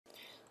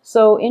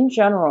So in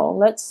general,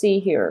 let's see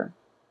here.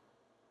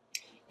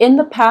 In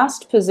the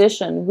past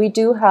position, we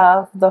do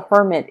have the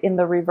Hermit in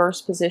the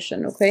reverse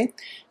position, okay?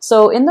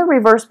 So in the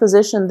reverse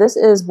position, this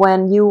is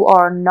when you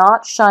are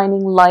not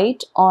shining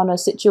light on a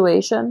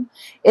situation.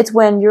 It's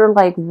when you're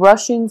like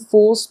rushing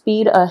full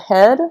speed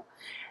ahead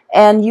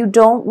and you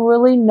don't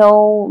really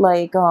know,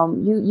 like,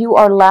 you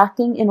are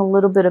lacking in a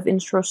little bit of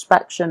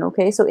introspection,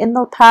 okay? So in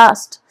the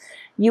past,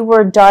 you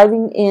were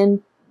diving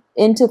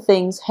into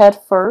things head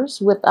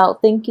first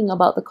without thinking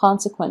about the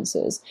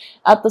consequences.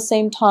 At the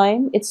same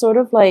time, it's sort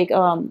of like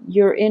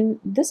you're in,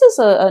 this is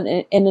an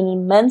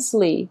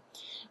immensely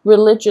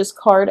religious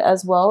card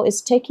as well.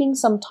 It's taking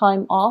some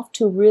time off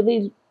to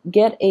really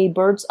get a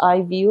bird's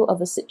eye view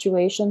of a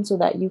situation so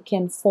that you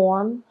can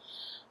form,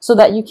 so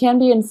that you can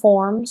be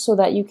informed, so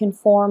that you can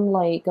form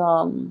like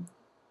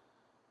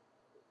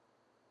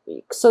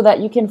so that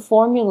you can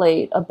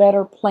formulate a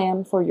better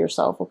plan for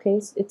yourself,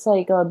 okay? It's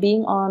like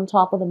being on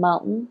top of the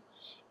mountain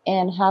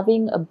and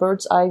having a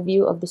bird's eye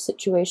view of the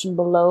situation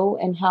below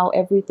and how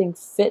everything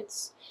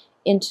fits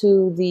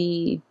into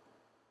the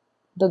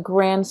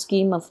grand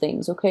scheme of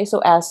things, okay? So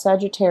as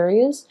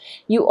Sagittarius,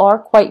 you are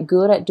quite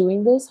good at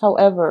doing this.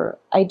 However,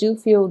 I do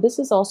feel this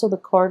is also the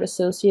card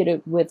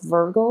associated with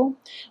Virgo.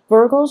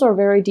 Virgos are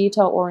very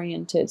detail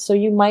oriented, so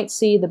you might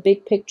see the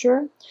big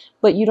picture,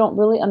 but you don't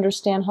really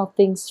understand how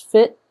things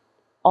fit,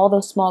 all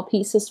those small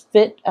pieces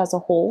fit as a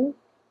whole.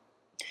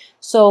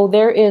 So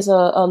there is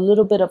a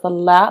little bit of a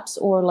lapse,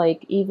 or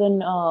like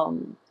even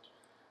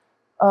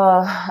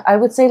I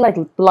would say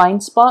like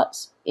blind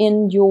spots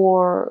in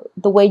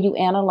the way you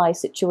analyze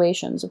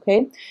situations,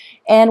 okay?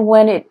 And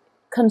when it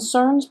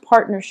concerns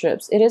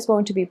partnerships, it is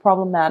going to be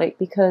problematic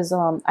because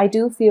I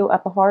do feel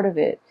at the heart of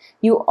it,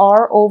 you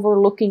are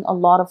overlooking a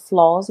lot of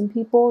flaws in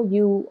people.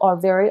 You are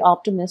very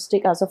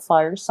optimistic as a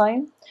fire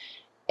sign.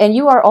 And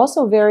you are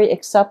also very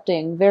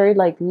accepting, very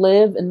like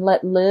live and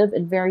let live,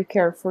 and very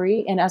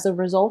carefree. And as a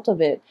result of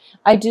it,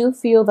 I do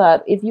feel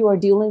that if you are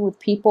dealing with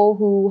people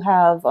who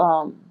have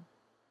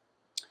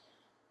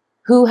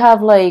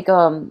like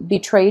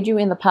betrayed you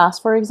in the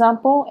past, for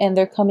example, and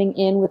they're coming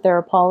in with their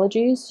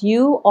apologies,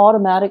 you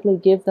automatically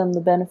give them the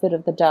benefit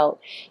of the doubt.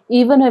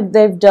 Even if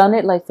they've done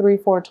it like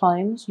 3-4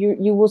 times,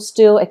 you will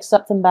still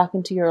accept them back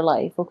into your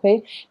life,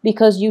 okay?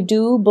 Because you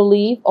do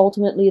believe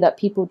ultimately that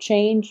people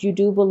change. You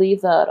do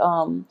believe that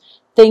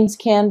things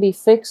can be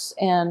fixed,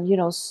 and you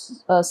know,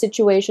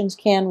 situations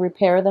can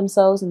repair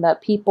themselves, and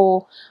that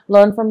people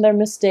learn from their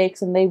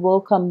mistakes and they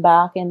will come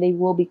back and they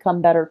will become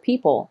better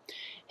people.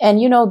 And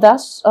you know,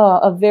 that's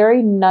a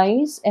very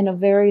nice and a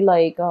very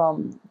like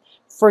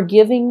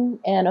forgiving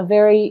and a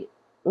very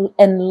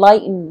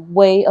enlightened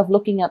way of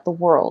looking at the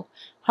world.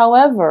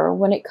 However,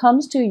 when it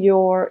comes to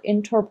your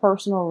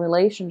interpersonal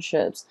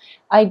relationships,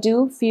 I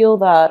do feel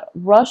that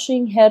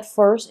rushing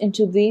headfirst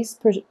into these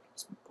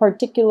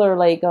particular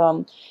like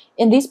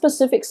in these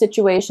specific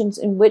situations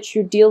in which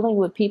you're dealing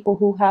with people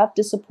who have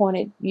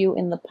disappointed you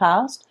in the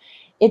past,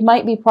 it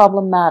might be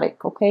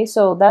problematic, okay?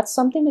 So that's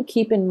something to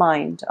keep in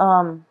mind.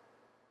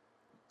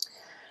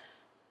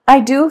 I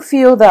do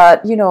feel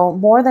that, you know,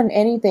 more than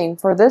anything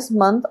for this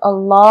month, a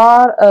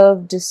lot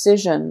of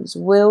decisions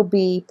will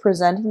be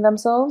presenting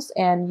themselves,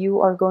 and you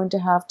are going to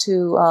have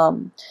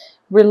to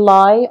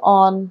rely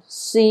on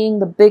seeing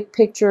the big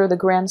picture, the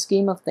grand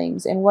scheme of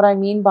things. And what I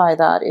mean by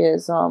that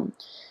is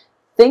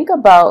think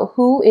about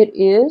who it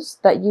is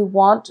that you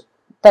want,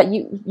 that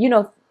you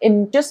know,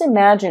 just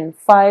imagine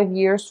 5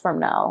 years from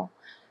now.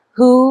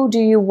 Who do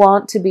you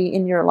want to be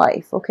in your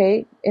life,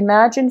 okay?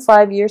 Imagine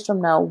 5 years from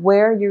now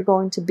where you're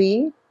going to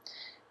be,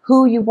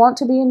 who you want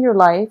to be in your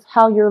life,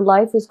 how your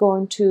life is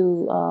going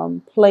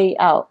to play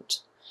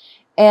out.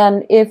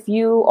 And if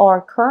you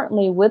are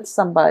currently with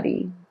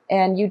somebody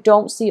and you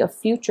don't see a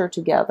future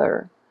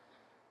together,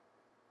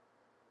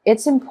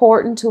 it's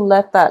important to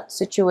let that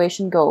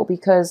situation go,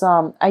 because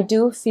I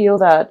do feel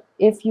that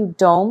if you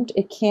don't,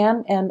 it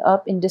can end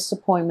up in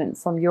disappointment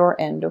from your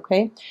end,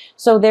 okay?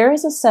 So there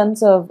is a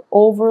sense of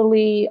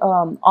overly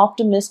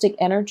optimistic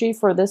energy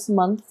for this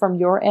month from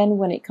your end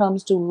when it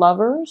comes to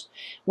lovers,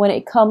 when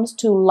it comes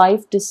to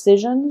life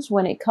decisions,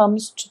 when it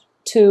comes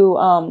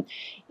to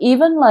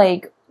even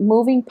like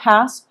moving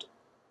past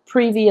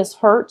previous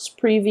hurts,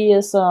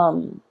 previous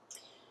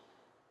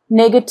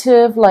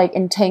negative like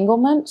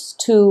entanglements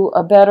to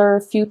a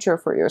better future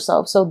for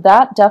yourself. So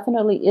that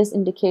definitely is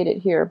indicated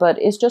here, but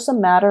it's just a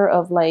matter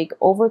of like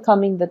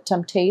overcoming the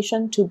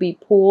temptation to be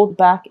pulled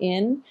back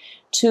in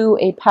to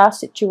a past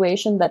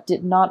situation that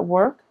did not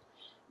work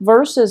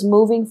versus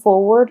moving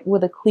forward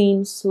with a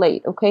clean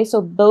slate. Okay, so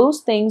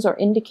those things are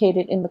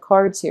indicated in the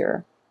cards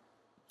here.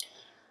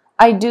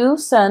 I do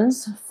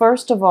sense,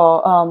 first of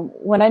all,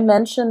 when I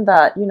mentioned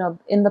that, you know,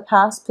 in the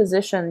past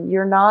position,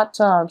 you're not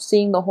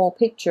seeing the whole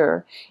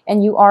picture,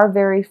 and you are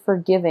very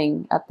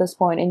forgiving at this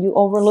point, and you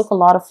overlook a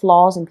lot of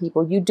flaws in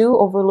people. You do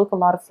overlook a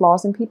lot of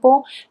flaws in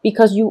people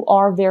because you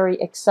are very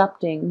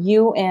accepting.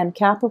 You and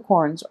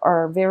Capricorns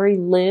are very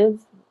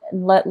live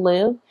and let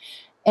live.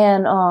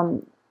 And,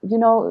 you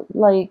know,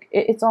 like,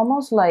 it's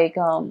almost like,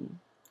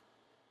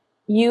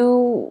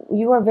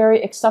 you are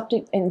very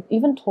accepting, and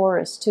even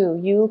Taurus too,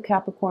 you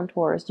Capricorn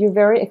Taurus, you're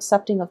very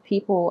accepting of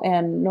people,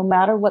 and no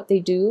matter what they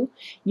do,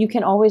 you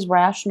can always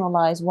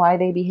rationalize why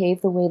they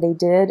behave the way they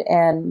did,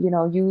 and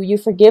you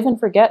forgive and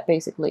forget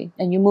basically,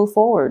 and you move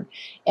forward.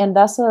 And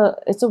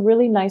it's a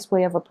really nice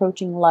way of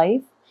approaching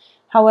life.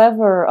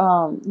 However,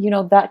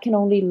 that can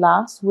only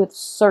last with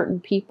certain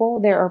people.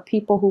 There are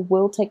people who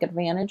will take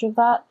advantage of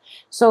that.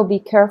 So be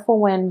careful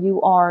when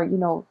you are,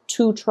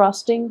 too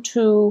trusting,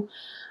 too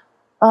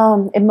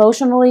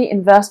emotionally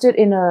invested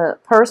in a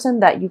person,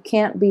 that you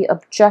can't be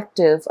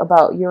objective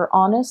about your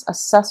honest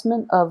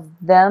assessment of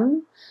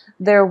them,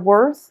 their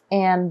worth,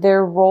 and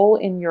their role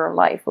in your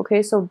life.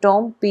 Okay, so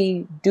don't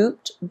be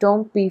duped,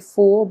 don't be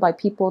fooled by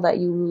people that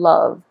you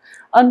love.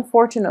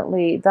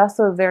 Unfortunately, that's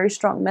a very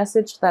strong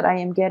message that I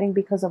am getting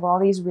because of all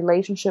these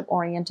relationship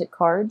oriented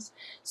cards.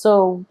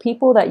 So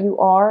people that you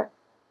are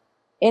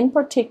in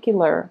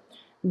particular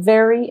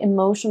very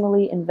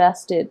emotionally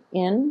invested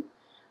in,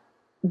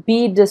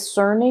 be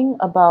discerning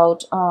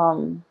about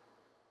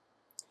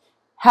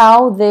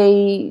how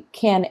they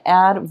can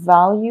add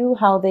value,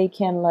 how they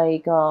can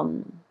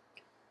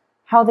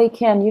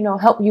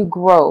help you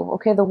grow.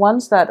 Okay, the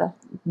ones that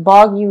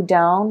bog you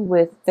down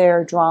with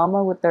their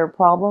drama, with their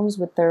problems,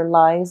 with their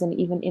lies, and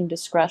even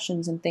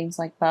indiscretions and things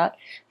like that,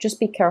 just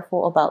be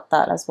careful about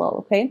that as well.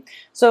 Okay,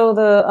 so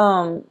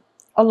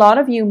a lot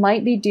of you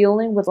might be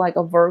dealing with like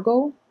a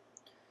Virgo.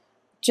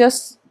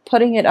 Just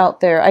putting it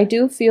out there. I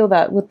do feel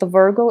that with the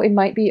Virgo, it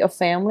might be a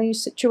family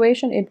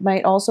situation. It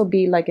might also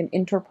be like an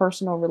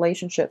interpersonal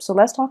relationship. So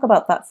let's talk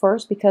about that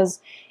first,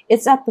 because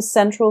it's at the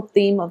central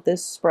theme of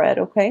this spread,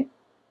 okay?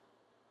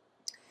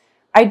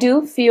 I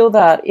do feel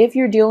that if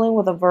you're dealing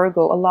with a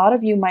Virgo, a lot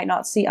of you might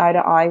not see eye to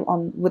eye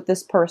with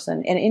this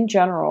person. And in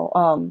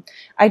general,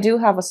 I do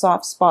have a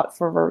soft spot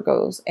for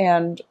Virgos.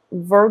 And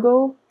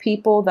Virgo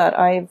people that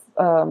I've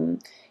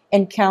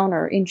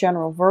encounter in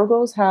general,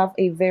 Virgos have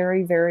a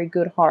very, very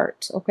good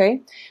heart. Okay,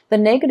 the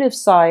negative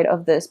side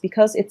of this,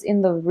 because it's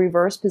in the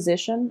reverse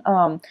position,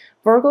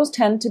 Virgos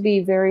tend to be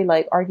very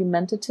like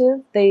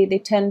argumentative. They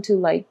tend to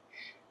like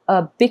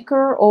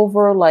bicker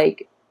over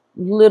like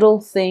little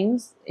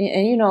things,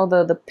 and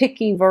the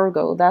picky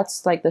Virgo,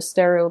 that's like the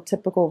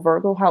stereotypical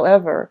Virgo.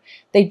 However,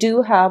 they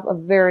do have a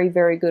very,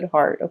 very good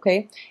heart.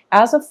 Okay,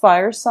 as a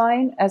fire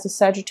sign, as a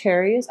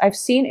Sagittarius, I've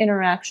seen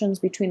interactions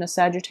between a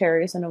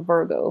Sagittarius and a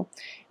Virgo,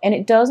 and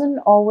it doesn't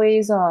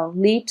always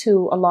lead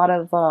to a lot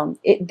of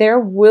there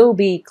will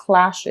be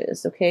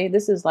clashes. Okay,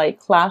 this is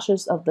like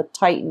clashes of the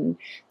Titan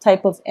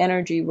type of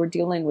energy we're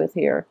dealing with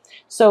here.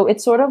 So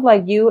it's sort of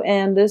like you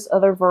and this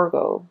other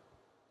Virgo,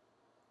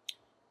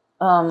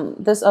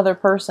 this other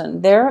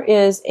person, there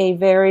is a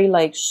very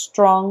like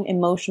strong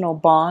emotional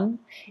bond.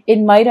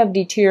 It might have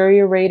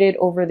deteriorated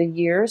over the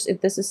years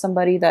if this is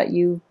somebody that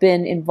you've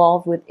been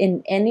involved with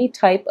in any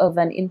type of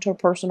an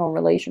interpersonal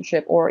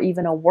relationship or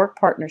even a work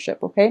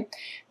partnership. Okay,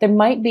 there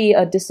might be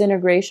a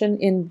disintegration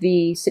in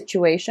the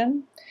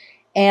situation,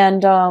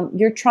 and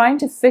you're trying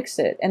to fix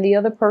it, and the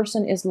other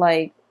person is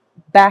like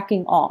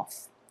backing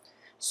off.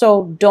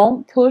 So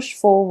don't push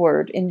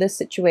forward in this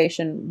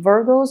situation.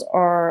 Virgos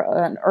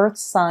are an earth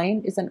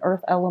sign, is an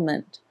earth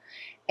element.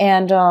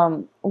 And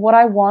what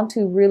I want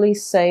to really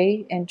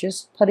say, and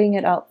just putting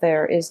it out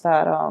there, is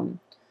that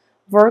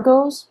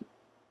Virgos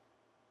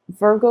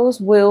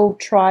will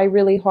try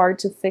really hard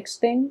to fix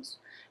things.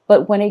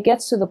 But when it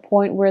gets to the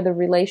point where the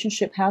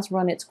relationship has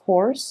run its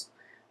course,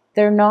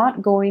 they're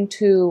not going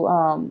to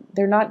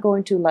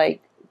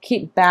like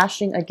keep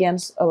bashing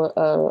against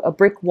a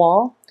brick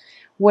wall.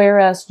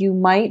 Whereas you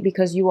might,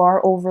 because you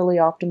are overly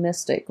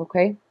optimistic,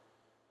 okay?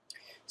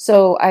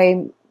 So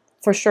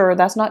for sure,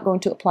 that's not going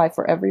to apply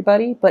for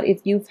everybody, but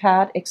if you've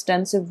had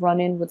extensive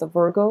run-in with a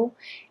Virgo,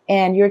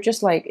 and you're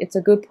just like, it's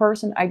a good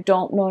person, I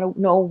don't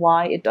know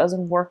why it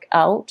doesn't work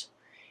out,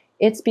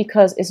 it's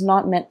because it's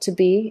not meant to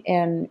be,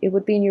 and it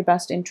would be in your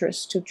best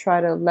interest to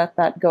try to let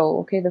that go,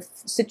 okay? The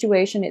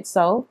situation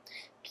itself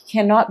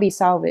cannot be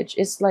salvaged.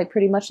 It's like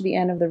pretty much the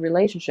end of the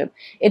relationship.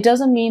 It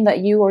doesn't mean that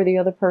you or the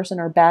other person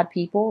are bad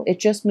people. It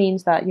just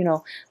means that,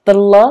 the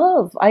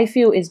love, I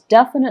feel, is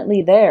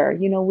definitely there.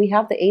 We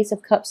have the Ace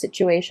of Cups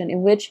situation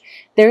in which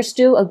there's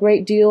still a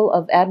great deal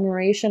of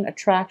admiration,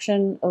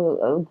 attraction,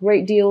 a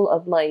great deal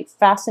of like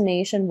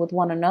fascination with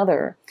one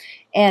another.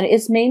 And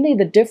it's mainly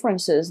the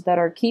differences that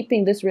are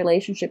keeping this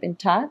relationship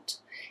intact.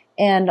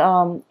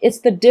 And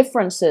it's the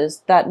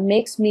differences that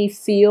makes me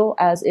feel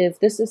as if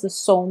this is a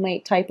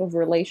soulmate type of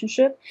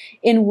relationship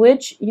in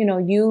which,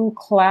 you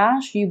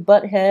clash, you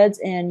butt heads,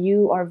 and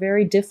you are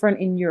very different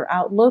in your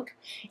outlook,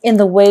 in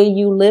the way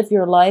you live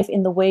your life,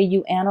 in the way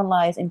you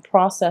analyze and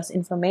process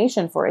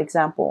information, for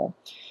example.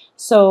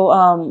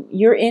 So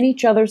you're in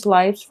each other's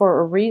lives for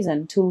a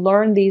reason, to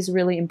learn these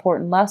really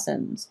important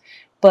lessons.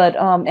 But,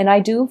 and I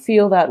do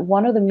feel that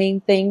one of the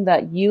main things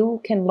that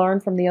you can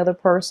learn from the other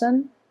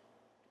person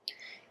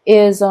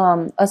is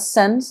a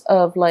sense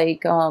of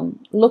like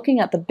looking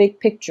at the big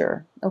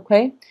picture.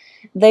 Okay,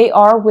 they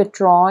are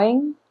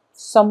withdrawing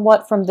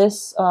somewhat from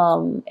this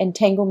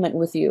entanglement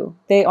with you.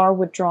 They are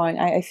withdrawing.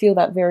 I feel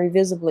that very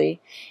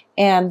visibly.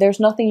 And there's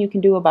nothing you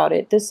can do about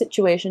it. This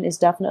situation is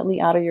definitely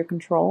out of your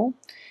control.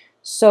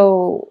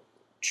 So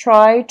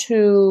try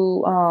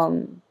to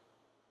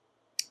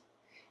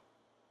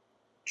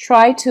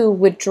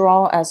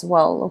withdraw as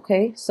well,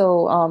 okay?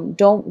 So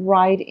don't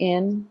ride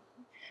in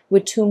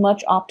with too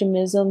much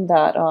optimism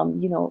that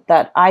you know,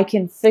 that I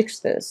can fix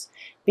this,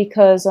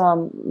 because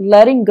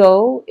letting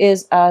go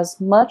is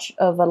as much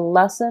of a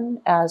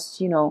lesson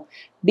as, you know,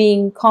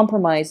 being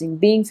compromising,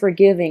 being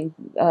forgiving,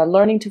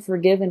 learning to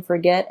forgive and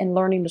forget, and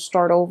learning to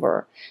start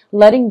over.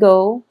 Letting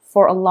go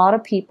for a lot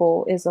of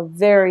people is a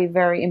very,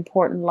 very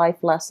important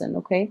life lesson,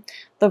 okay?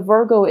 The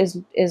Virgo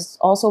is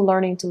also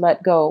learning to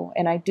let go,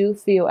 and I do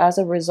feel as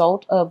a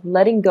result of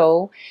letting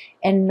go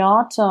and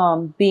not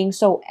being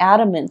so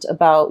adamant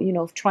about, you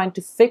know, trying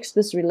to fix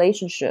this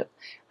relationship,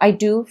 I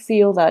do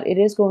feel that it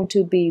is going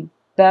to be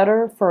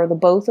better for the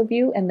both of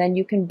you, and then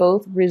you can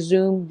both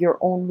resume your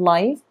own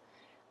life,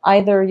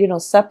 either, you know,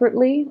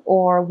 separately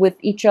or with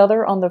each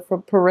other on the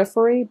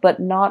periphery, but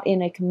not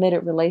in a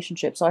committed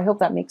relationship. So I hope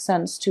that makes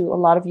sense to a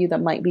lot of you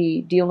that might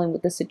be dealing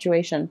with this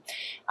situation.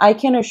 I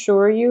can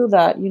assure you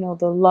that, you know,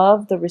 the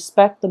love, the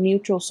respect, the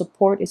mutual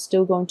support is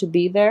still going to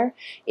be there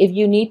if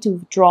you need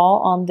to draw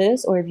on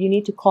this, or if you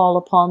need to call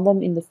upon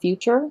them in the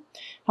future.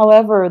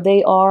 However,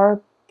 they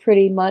are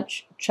pretty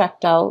much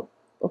checked out,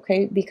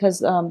 okay,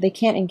 because they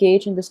can't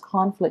engage in this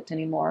conflict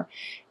anymore.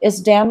 It's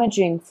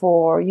damaging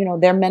for, you know,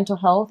 their mental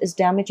health, is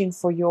damaging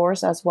for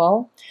yours as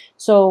well.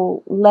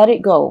 So let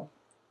it go.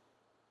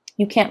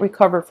 You can't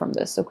recover from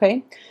this,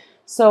 okay?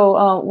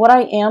 So what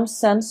I am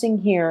sensing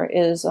here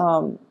is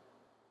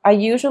I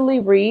usually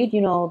read,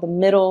 you know, the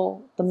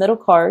middle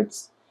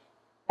cards.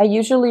 I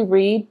usually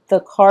read the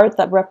card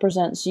that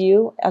represents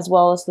you, as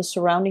well as the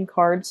surrounding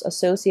cards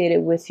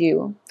associated with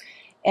you.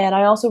 And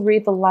I also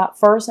read the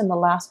first and the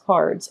last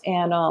cards.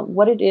 And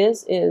what it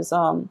is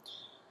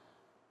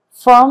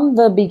from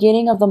the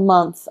beginning of the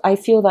month, I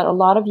feel that a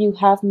lot of you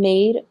have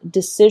made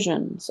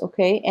decisions,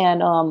 okay?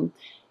 And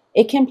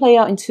it can play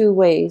out in two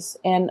ways.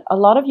 And a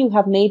lot of you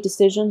have made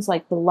decisions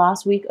like the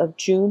last week of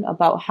June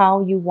about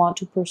how you want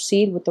to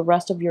proceed with the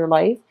rest of your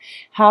life,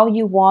 how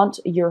you want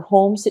your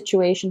home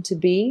situation to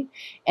be,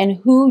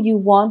 and who you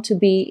want to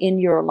be in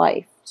your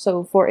life.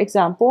 So for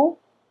example,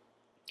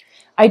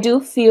 I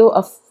do feel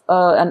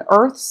an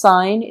earth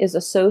sign is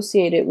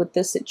associated with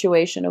this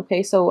situation,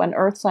 okay? So an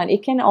earth sign,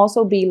 it can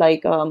also be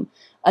like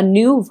a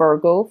new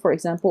Virgo, for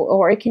example,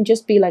 or it can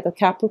just be like a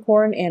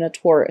Capricorn and a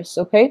Taurus,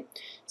 okay?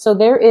 So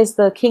there is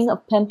the King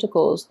of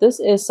Pentacles. This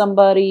is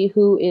somebody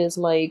who is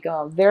like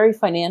very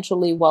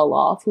financially well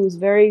off, who's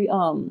very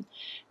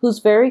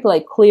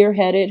like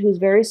clear-headed, who's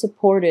very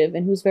supportive,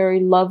 and who's very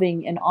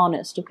loving and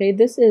honest, okay?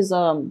 This is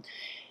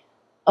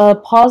a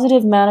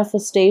positive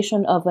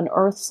manifestation of an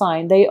earth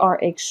sign. They are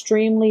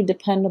extremely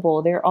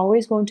dependable. They're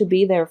always going to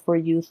be there for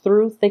you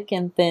through thick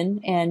and thin,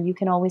 and you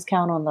can always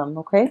count on them,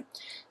 okay?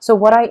 So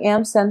what I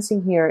am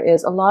sensing here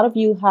is a lot of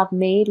you have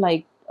made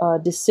like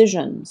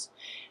decisions,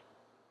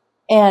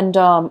 and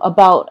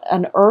about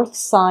an earth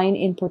sign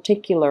in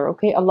particular,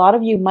 okay? A lot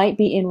of you might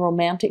be in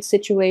romantic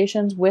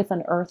situations with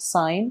an earth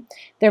sign.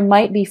 There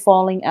might be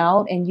falling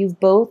out, and you've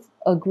both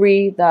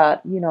agreed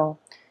that, you know,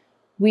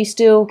 we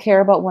still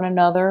care about one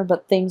another,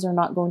 but things are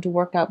not going to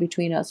work out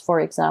between us, for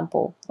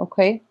example,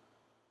 okay?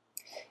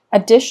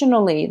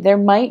 Additionally, there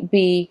might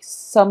be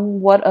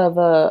somewhat of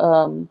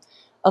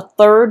a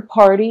third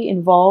party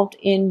involved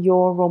in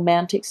your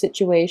romantic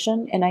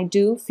situation, and I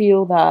do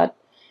feel that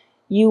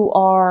you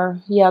are,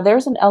 yeah,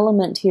 there's an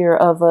element here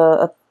of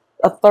a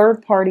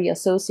third party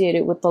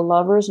associated with the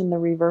Lovers in the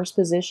reverse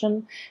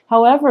position.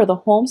 However, the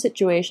home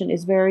situation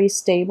is very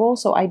stable,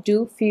 so I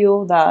do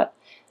feel that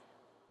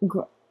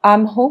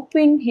I'm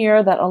hoping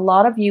here that a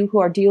lot of you who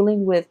are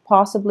dealing with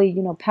possibly,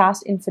 you know,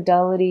 past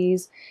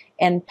infidelities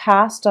and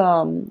past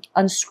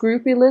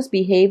unscrupulous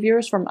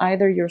behaviors from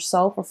either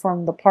yourself or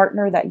from the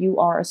partner that you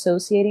are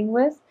associating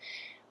with,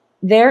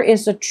 there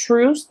is a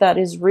truce that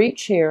is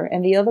reached here,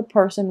 and the other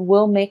person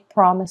will make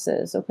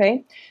promises,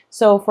 okay?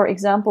 So for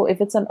example, if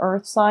it's an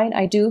earth sign,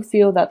 I do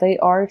feel that they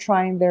are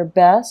trying their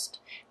best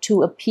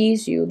to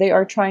appease you. They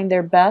are trying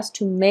their best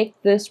to make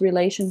this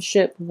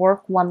relationship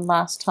work one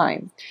last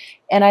time.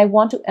 And I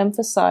want to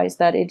emphasize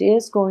that it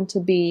is going to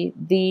be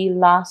the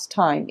last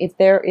time. If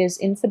there is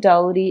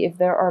infidelity, if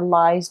there are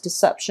lies,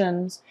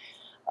 deceptions,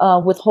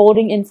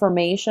 withholding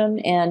information,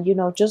 and, you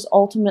know, just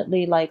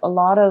ultimately like a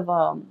lot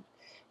of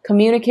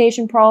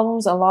communication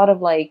problems, a lot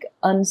of like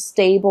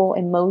unstable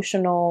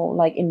emotional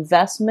like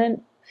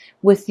investment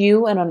with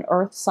you and an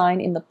earth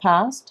sign in the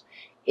past,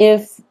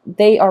 if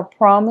they are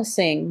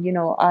promising, you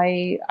know,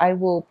 I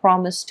will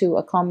promise to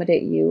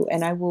accommodate you,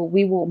 and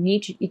we will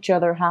meet each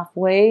other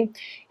halfway,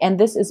 and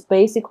this is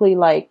basically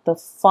like the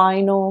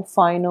final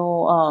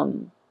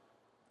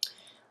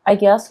I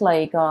guess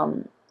like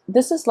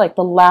this is like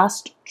the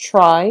last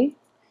try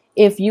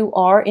if you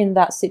are in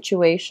that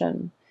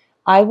situation.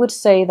 I would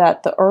say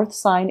that the earth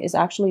sign is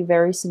actually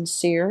very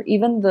sincere.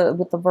 Even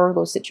with the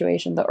Virgo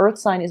situation, the earth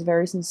sign is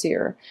very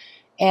sincere.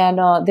 And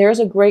there's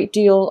a great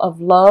deal of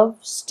love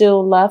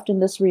still left in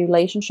this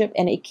relationship,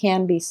 and it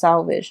can be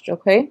salvaged,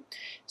 okay?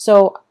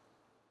 So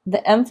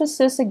the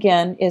emphasis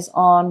again is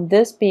on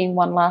this being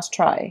one last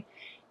try.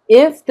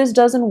 If this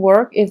doesn't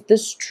work, if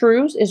this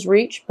truce is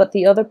reached, but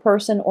the other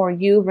person or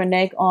you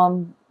renege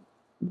on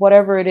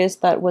whatever it is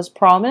that was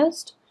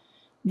promised,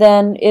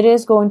 then it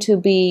is going to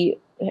be,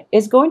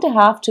 it's going to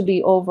have to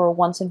be over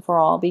once and for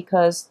all,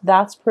 because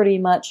that's pretty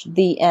much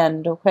the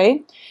end,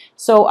 okay?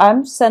 So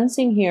I'm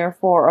sensing here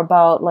for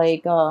about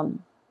like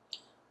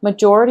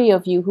majority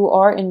of you who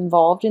are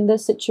involved in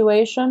this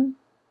situation,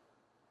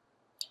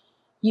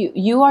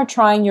 you are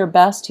trying your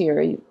best here.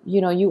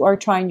 You know, you are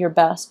trying your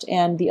best,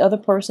 and the other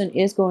person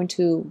is going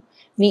to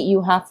meet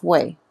you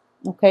halfway,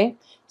 okay?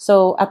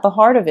 So at the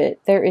heart of it,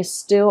 there is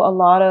still a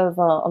lot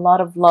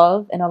of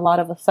love and a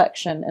lot of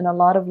affection and a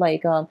lot of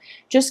like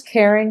just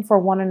caring for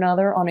one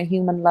another on a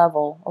human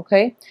level,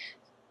 okay?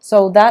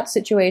 So that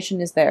situation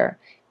is there.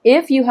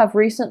 If you have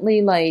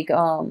recently like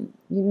you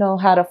know,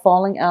 had a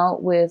falling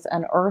out with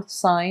an earth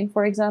sign,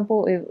 for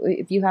example,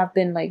 if you have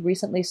been like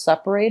recently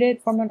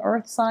separated from an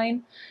earth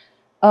sign,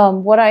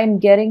 what I'm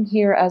getting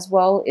here as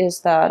well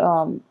is that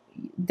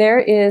there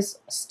is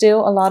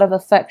still a lot of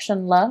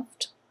affection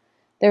left.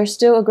 There's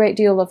still a great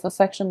deal of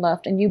affection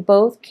left, and you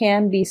both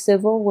can be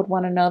civil with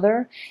one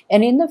another.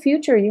 And in the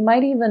future, you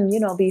might even, you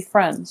know, be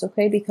friends,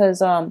 okay?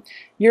 Because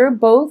you're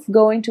both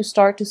going to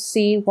start to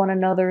see one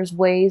another's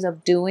ways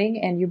of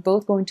doing, and you're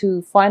both going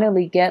to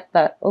finally get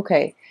that,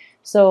 okay,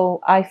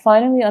 so I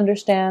finally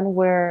understand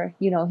where,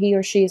 you know, he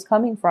or she is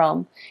coming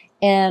from,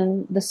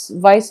 and this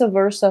vice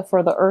versa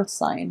for the earth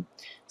sign.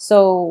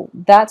 So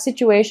that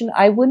situation,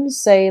 I wouldn't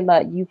say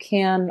that you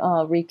can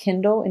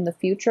rekindle in the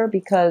future,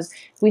 because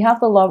we have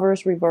the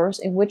Lovers reverse,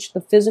 in which the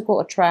physical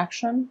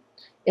attraction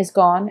is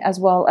gone, as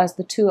well as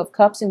the Two of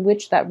Cups, in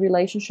which that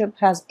relationship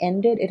has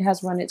ended. It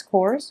has run its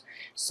course.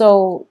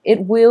 So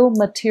it will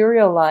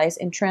materialize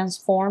and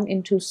transform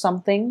into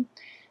something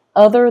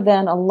other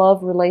than a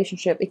love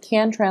relationship. It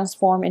can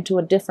transform into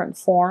a different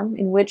form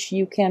in which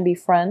you can be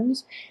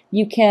friends.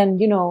 You can,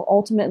 you know,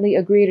 ultimately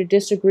agree to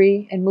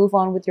disagree and move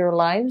on with your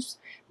lives,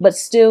 but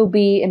still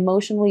be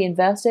emotionally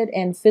invested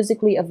and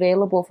physically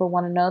available for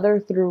one another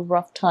through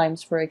rough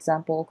times, for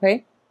example,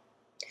 okay?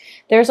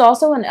 There's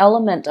also an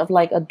element of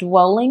like a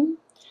dwelling,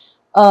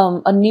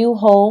 a new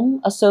home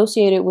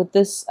associated with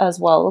this as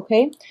well,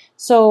 okay?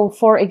 So,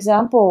 for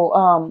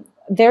example,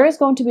 there is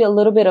going to be a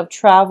little bit of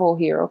travel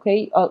here,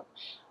 okay?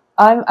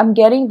 I'm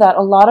getting that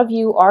a lot of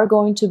you are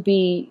going to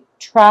be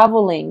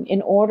traveling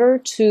in order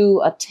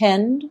to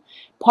attend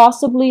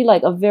possibly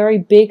like a very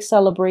big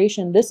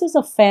celebration. This is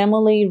a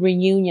family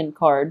reunion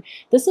card.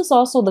 This is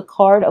also the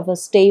card of a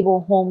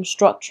stable home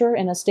structure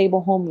and a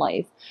stable home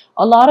life.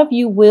 A lot of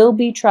you will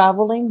be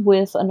traveling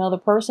with another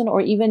person, or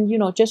even, you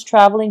know, just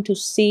traveling to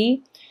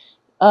see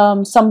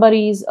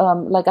somebody's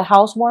like a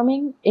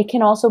housewarming. It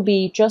can also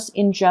be just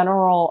in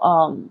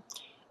general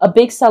a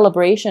big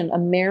celebration, a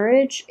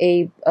marriage,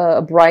 a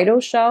bridal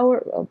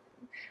shower,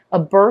 a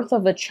birth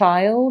of a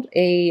child,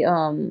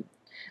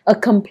 a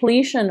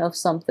completion of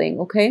something,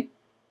 okay?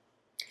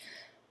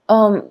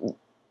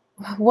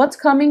 What's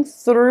coming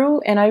through,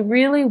 and I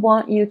really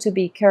want you to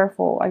be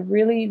careful. I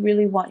really,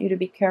 really want you to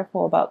be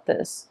careful about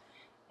this.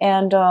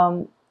 And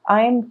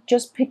I'm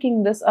just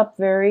picking this up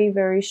very,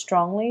 very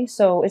strongly,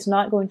 so it's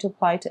not going to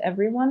apply to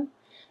everyone.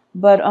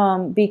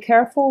 But be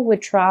careful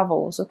with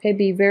travels, okay?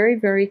 Be very,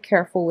 very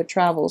careful with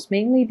travels,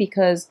 mainly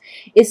because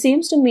it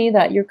seems to me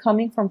that you're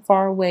coming from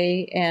far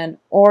away,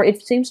 or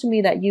it seems to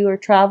me that you are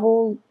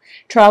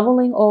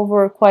traveling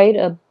over quite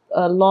a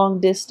long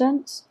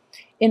distance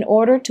in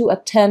order to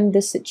attend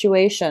this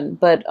situation.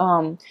 But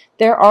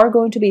there are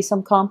going to be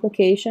some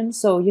complications,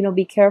 so, you know,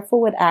 be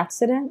careful with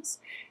accidents.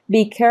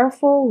 Be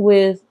careful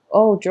with,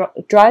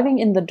 driving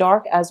in the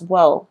dark as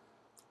well.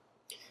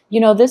 You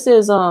know, this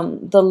is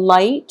the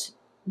light,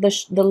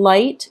 the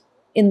light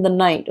in the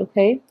night,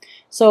 okay?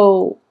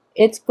 So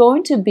it's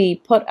going to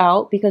be put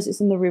out because it's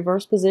in the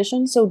reverse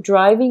position. So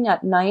driving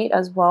at night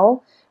as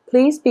well,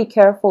 please be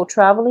careful.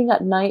 Traveling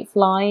at night,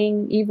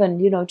 flying, even,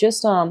 you know,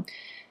 just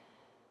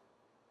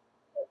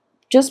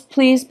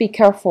please be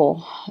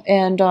careful.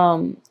 And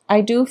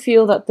I do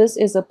feel that this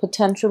is a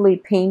potentially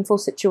painful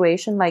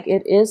situation. Like,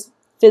 it is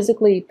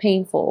physically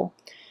painful.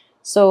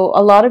 So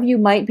a lot of you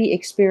might be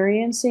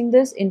experiencing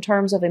this in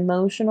terms of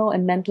emotional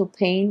and mental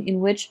pain, in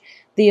which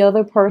the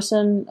other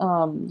person,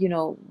 you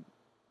know,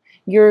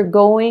 you're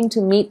going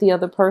to meet the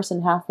other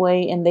person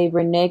halfway and they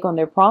renege on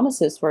their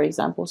promises, for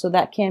example. So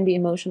that can be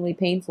emotionally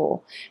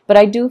painful. But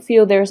I do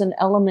feel there's an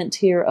element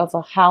here of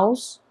a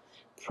house,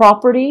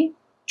 property,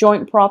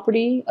 joint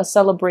property, a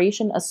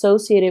celebration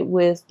associated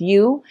with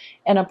you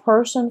and a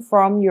person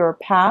from your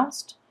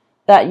past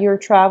that you're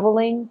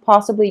traveling.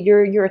 Possibly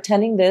you're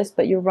attending this,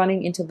 but you're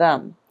running into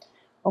them.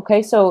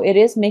 Okay, so it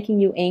is making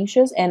you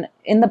anxious, and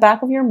in the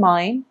back of your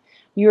mind,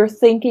 you're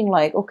thinking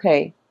like,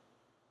 okay,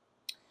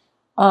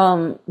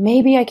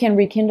 Maybe I can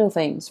rekindle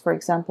things, for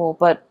example,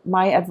 but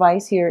my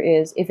advice here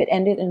is if it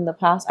ended in the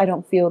past, I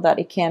don't feel that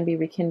it can be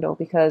rekindled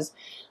because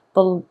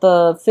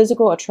the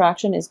physical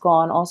attraction is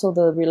gone. Also,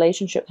 the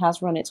relationship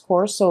has run its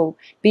course. So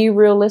be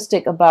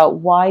realistic about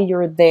why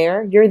you're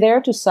there. You're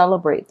there to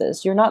celebrate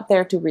this. You're not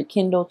there to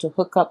rekindle, to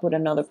hook up with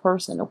another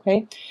person,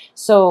 okay?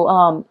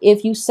 So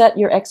if you set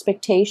your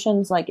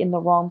expectations like in the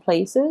wrong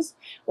places,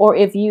 or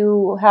if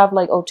you have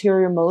like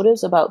ulterior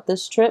motives about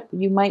this trip,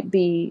 you might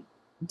be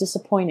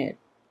disappointed.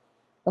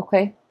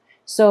 Okay,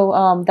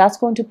 so that's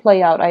going to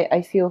play out,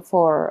 I feel,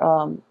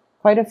 for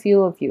quite a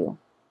few of you.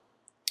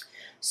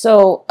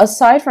 So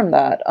aside from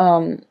that,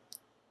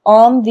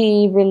 on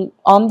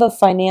the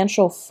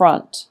financial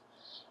front,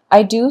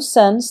 I do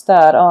sense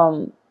that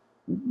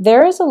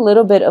there is a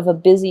little bit of a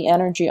busy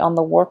energy on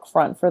the work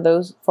front for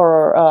those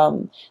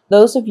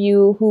of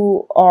you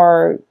who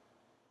are,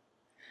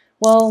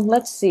 well,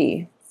 let's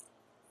see.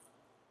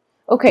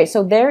 Okay,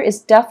 so there is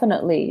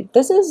definitely,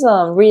 this is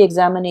a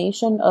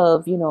re-examination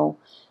of,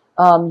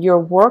 your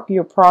work,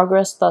 your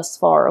progress thus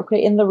far.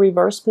 Okay, in the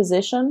reverse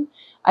position,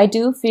 I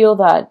do feel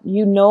that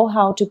you know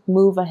how to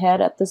move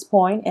ahead at this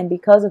point, and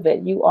because of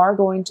it, you are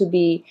going to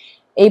be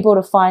able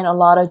to find a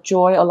lot of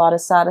joy, a lot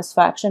of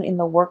satisfaction in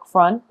the work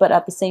front, but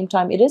at the same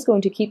time, it is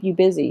going to keep you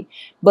busy,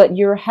 but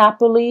you're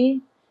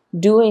happily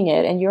doing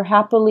it, and you're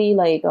happily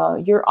like,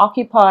 you're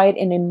occupied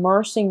in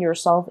immersing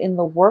yourself in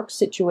the work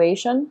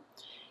situation,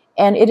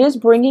 and it is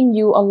bringing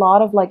you a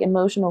lot of like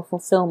emotional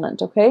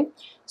fulfillment. Okay,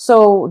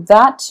 so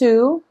that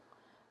too,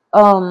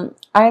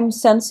 I'm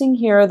sensing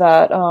here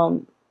that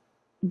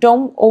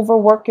don't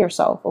overwork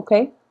yourself.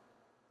 Okay,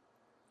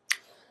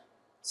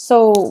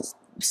 so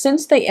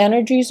since the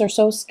energies are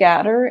so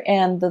scattered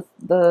and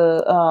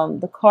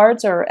the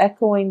cards are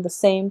echoing the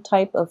same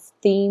type of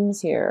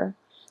themes here,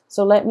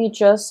 so let me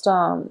just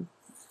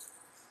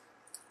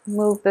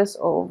move this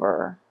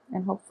over,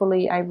 and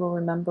hopefully I will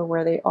remember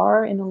where they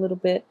are in a little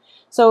bit.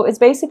 So it's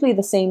basically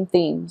the same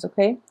themes,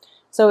 okay?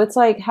 So it's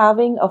like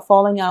having a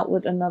falling out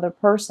with another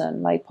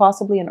person, like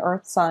possibly an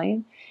earth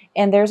sign,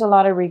 and there's a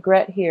lot of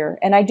regret here.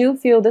 And I do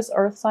feel this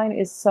earth sign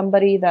is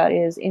somebody that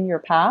is in your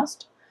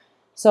past.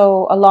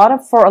 So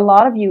for a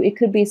lot of you, it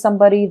could be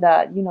somebody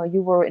that,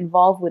 you were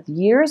involved with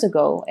years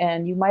ago,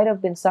 and you might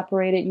have been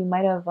separated, you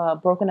might have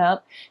broken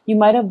up, you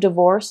might have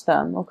divorced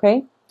them,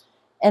 okay?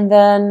 And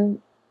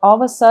then all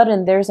of a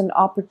sudden there's an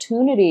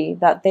opportunity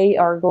that they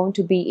are going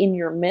to be in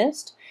your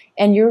midst,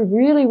 and you're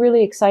really,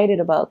 really excited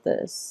about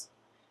this.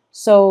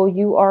 So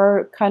you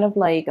are kind of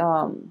like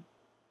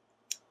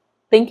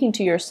thinking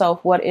to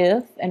yourself, what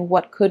if and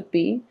what could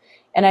be.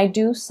 And I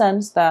do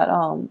sense that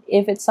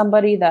if it's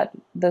somebody that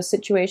the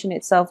situation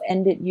itself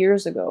ended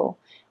years ago,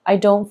 I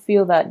don't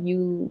feel that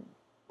you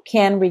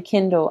can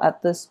rekindle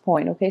at this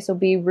point. Okay, so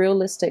be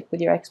realistic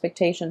with your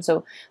expectations.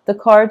 So the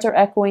cards are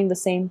echoing the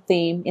same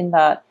theme in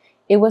that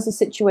it was a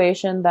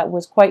situation that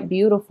was quite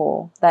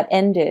beautiful that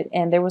ended,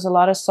 and there was a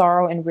lot of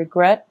sorrow and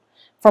regret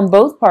from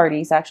both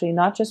parties, actually,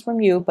 not just from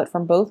you, but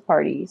from both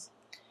parties.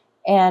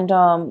 And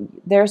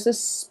there's this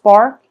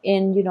spark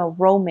in,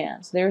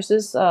 romance. There's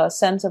this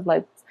sense of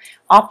like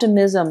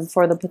optimism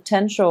for the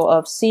potential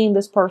of seeing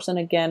this person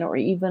again, or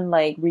even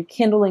like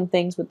rekindling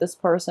things with this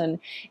person,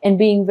 and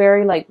being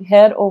very like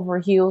head over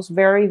heels,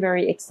 very,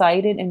 very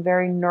excited and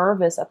very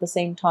nervous at the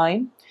same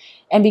time.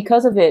 And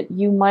because of it,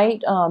 you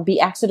might be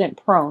accident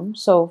prone.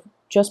 So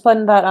just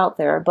putting that out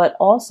there, but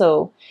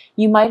also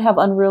you might have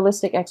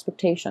unrealistic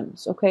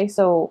expectations. Okay,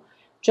 so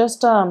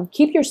just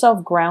keep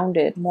yourself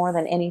grounded more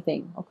than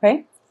anything.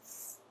 Okay,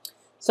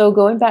 so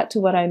going back to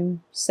what I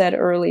said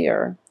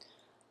earlier,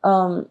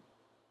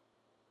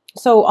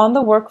 so on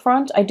the work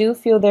front, I do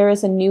feel there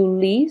is a new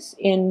lease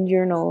in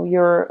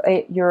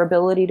your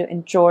ability to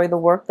enjoy the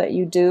work that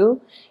you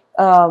do,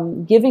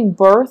 giving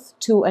birth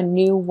to a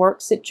new work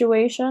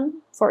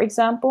situation, for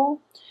example.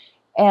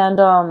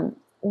 And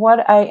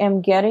what I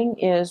am getting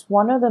is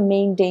one of the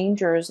main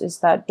dangers is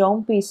that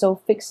don't be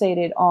so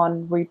fixated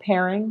on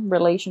repairing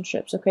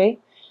relationships, okay?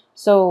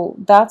 So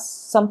that's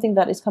something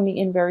that is coming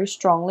in very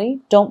strongly.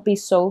 Don't be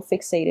so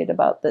fixated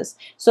about this.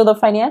 So the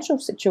financial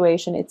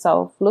situation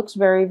itself looks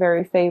very,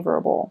 very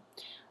favorable.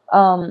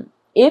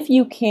 If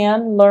you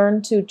can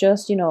learn to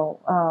just,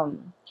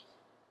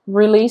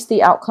 release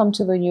the outcome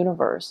to the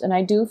universe. And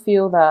I do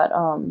feel that,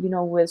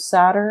 with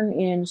Saturn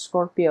in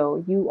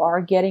Scorpio, you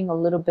are getting a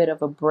little bit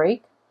of a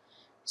break.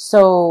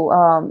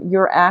 So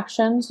your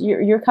actions,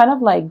 you're kind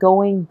of like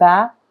going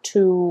back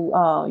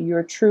to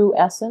your true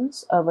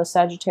essence of a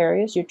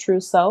Sagittarius, your true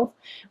self,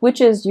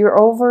 which is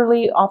you're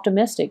overly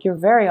optimistic. You're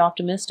very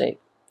optimistic.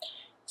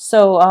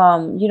 So,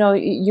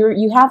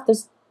 you have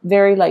this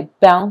very like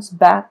bounce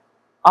back,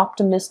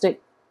 optimistic,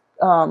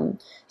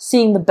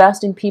 seeing the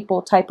best in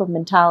people type of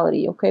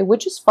mentality, okay,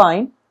 which is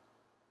fine.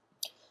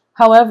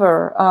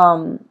 However,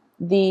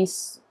 the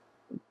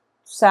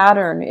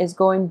Saturn is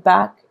going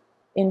back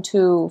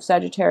into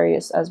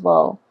Sagittarius as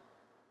well.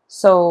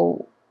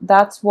 So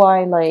that's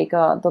why like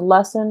the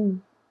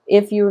lesson,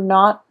 if you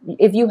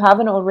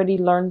haven't already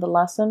learned the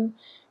lesson,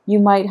 you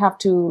might have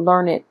to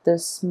learn it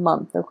this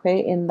month, okay?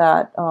 In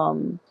that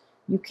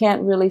you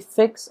can't really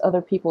fix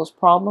other people's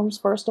problems,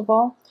 first of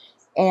all,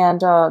 and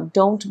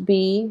don't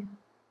be